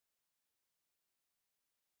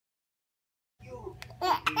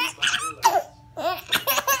Yeah.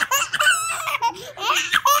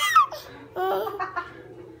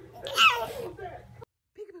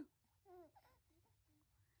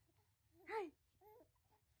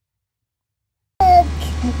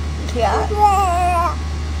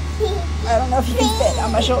 I don't know if you can fit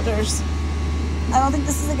on my shoulders. I don't think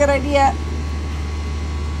this is a good idea.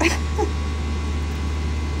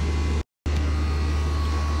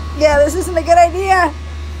 Yeah, this isn't a good idea.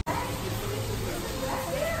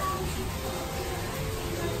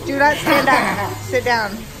 Do not stand up. Sit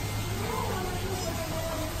down.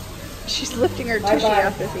 She's lifting her tushy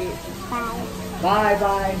off the seat. Bye.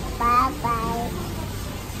 Bye. Bye bye.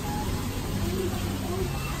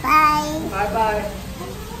 Bye. Bye bye.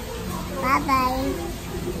 Bye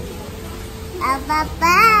bye.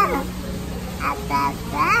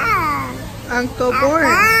 Bye. Uncle Boris.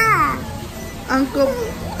 Uncle.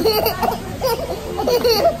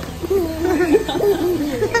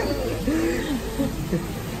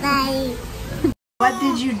 Bye. What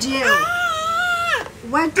did you do?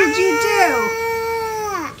 What did you do?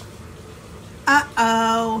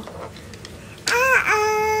 Uh-oh.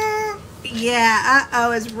 Yeah,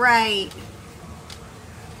 uh-oh is right.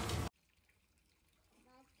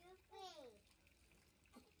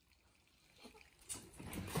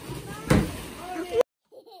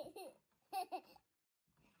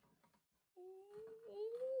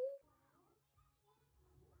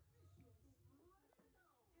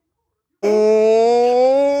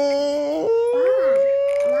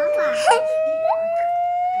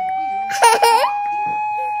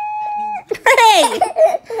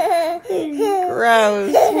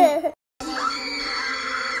 Gross.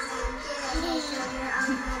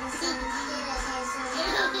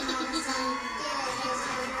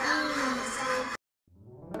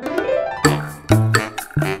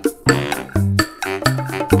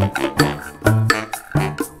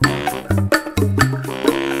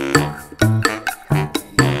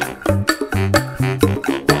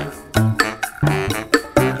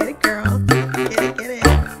 Get it, girl. Get it, get it.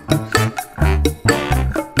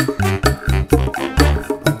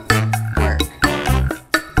 Work.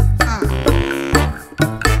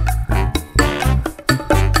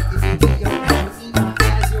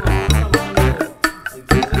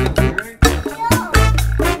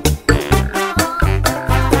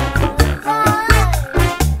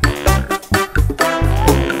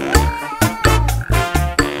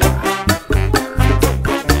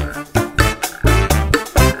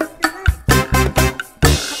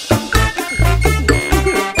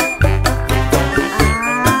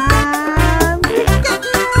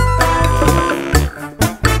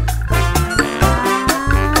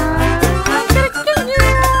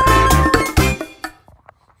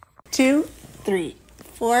 Two, 3,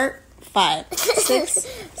 4, 5, 6,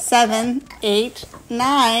 7, 8,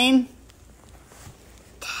 9,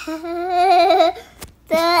 10.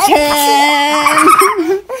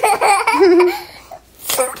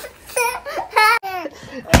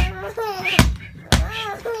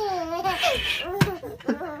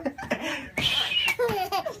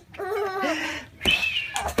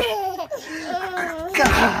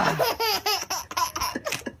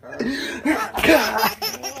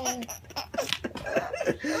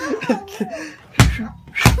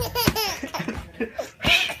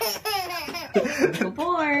 Good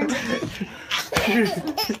boy.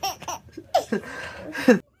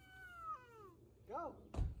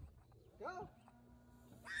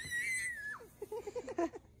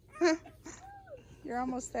 You're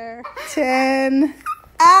almost there. 10.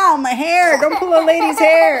 Ow, my hair. Don't pull a lady's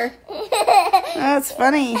hair. That's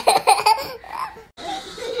funny.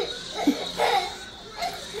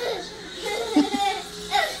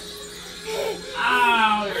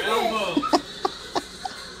 Ow, your elbow.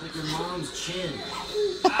 Like your mom's chin.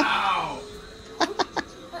 Ow.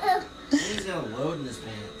 He's got a load in his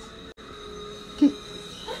pants.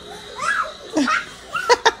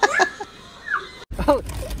 Oh,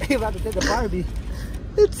 you're about to take a Barbie.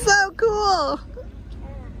 It's so cool.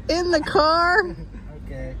 In the car.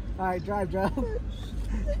 Okay. All right, drive. Oh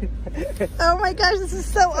my gosh, this is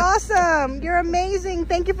so awesome. You're amazing.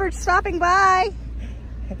 Thank you for stopping by.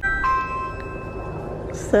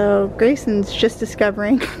 So Grayson's just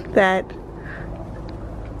discovering that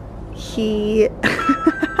he...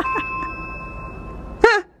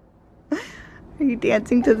 Are you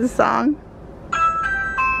dancing to the song?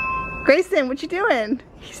 Grayson, what you doing?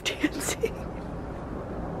 He's dancing.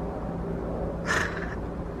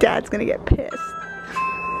 Dad's gonna get pissed.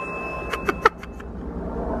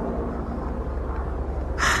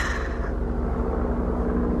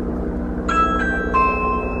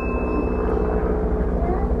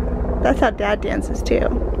 That's how Dad dances too.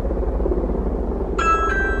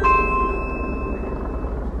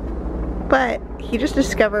 But he just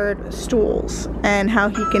discovered stools and how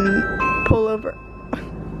he can pull over.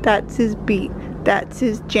 That's his beat. That's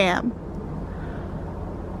his jam.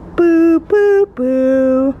 Boo, boo,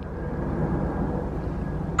 boo.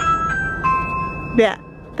 Yeah,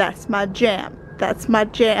 that's my jam. That's my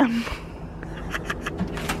jam.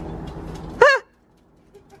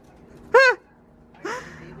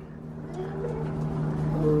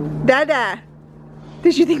 Dada,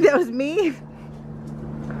 did you think that was me?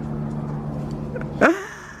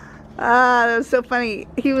 Ah, that was so funny.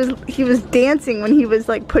 He was dancing when he was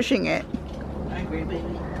like pushing it. I agree, baby.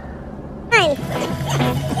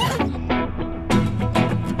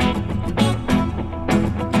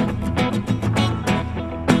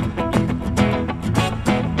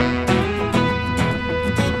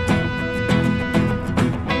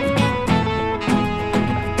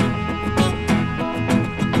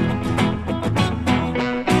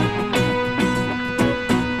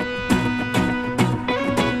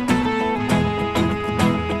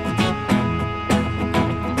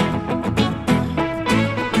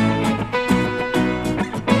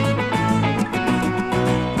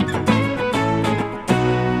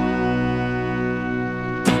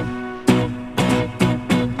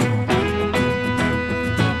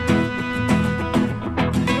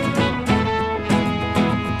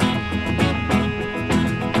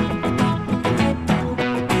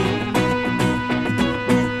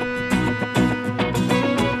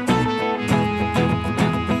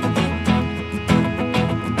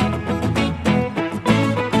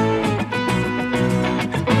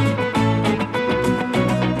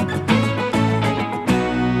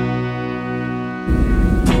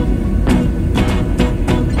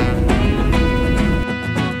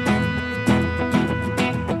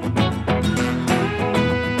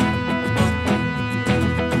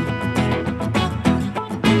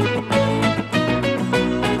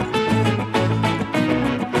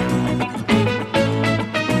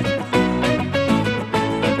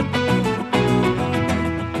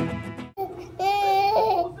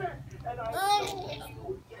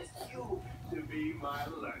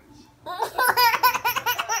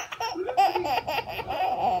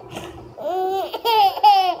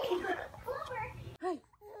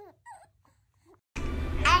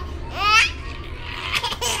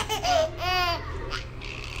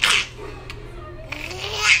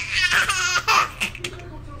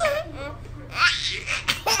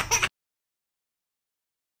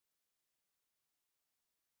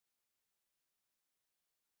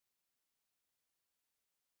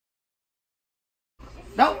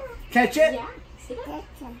 No, catch it. Yeah.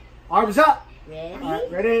 Arms up. Ready? All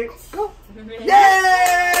right, ready, go. Ready?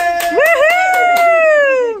 Yay!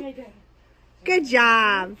 Woohoo! Good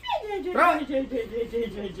job. Right.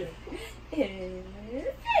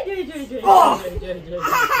 Oh.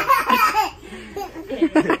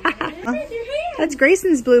 That's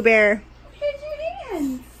Grayson's blue bear. Here's your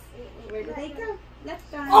hands. Where do they go?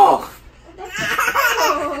 Left arm. Oh.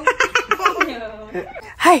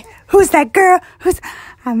 Hey, who's that girl?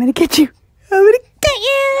 I'm gonna get you. I'm gonna get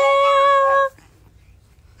you.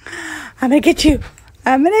 I'm gonna get you.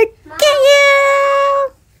 I'm gonna get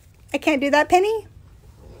you. I can't do that, Penny.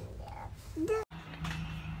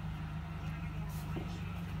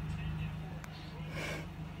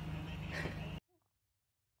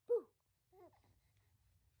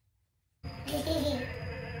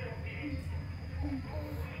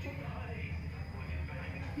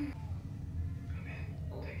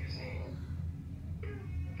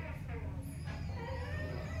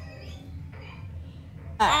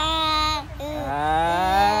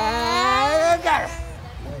 Got her.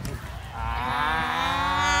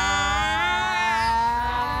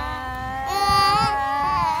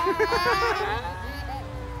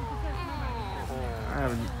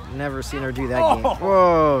 I've never seen her do that game.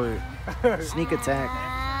 Whoa. Sneak attack.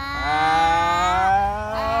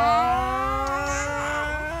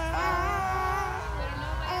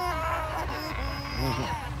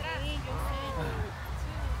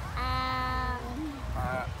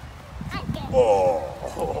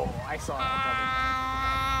 Oh, I saw it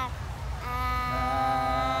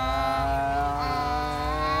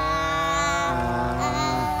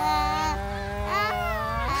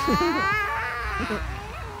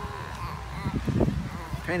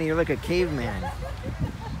Penny, you're like a caveman.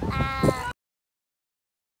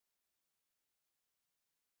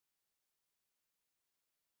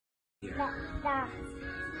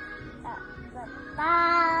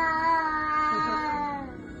 Bye.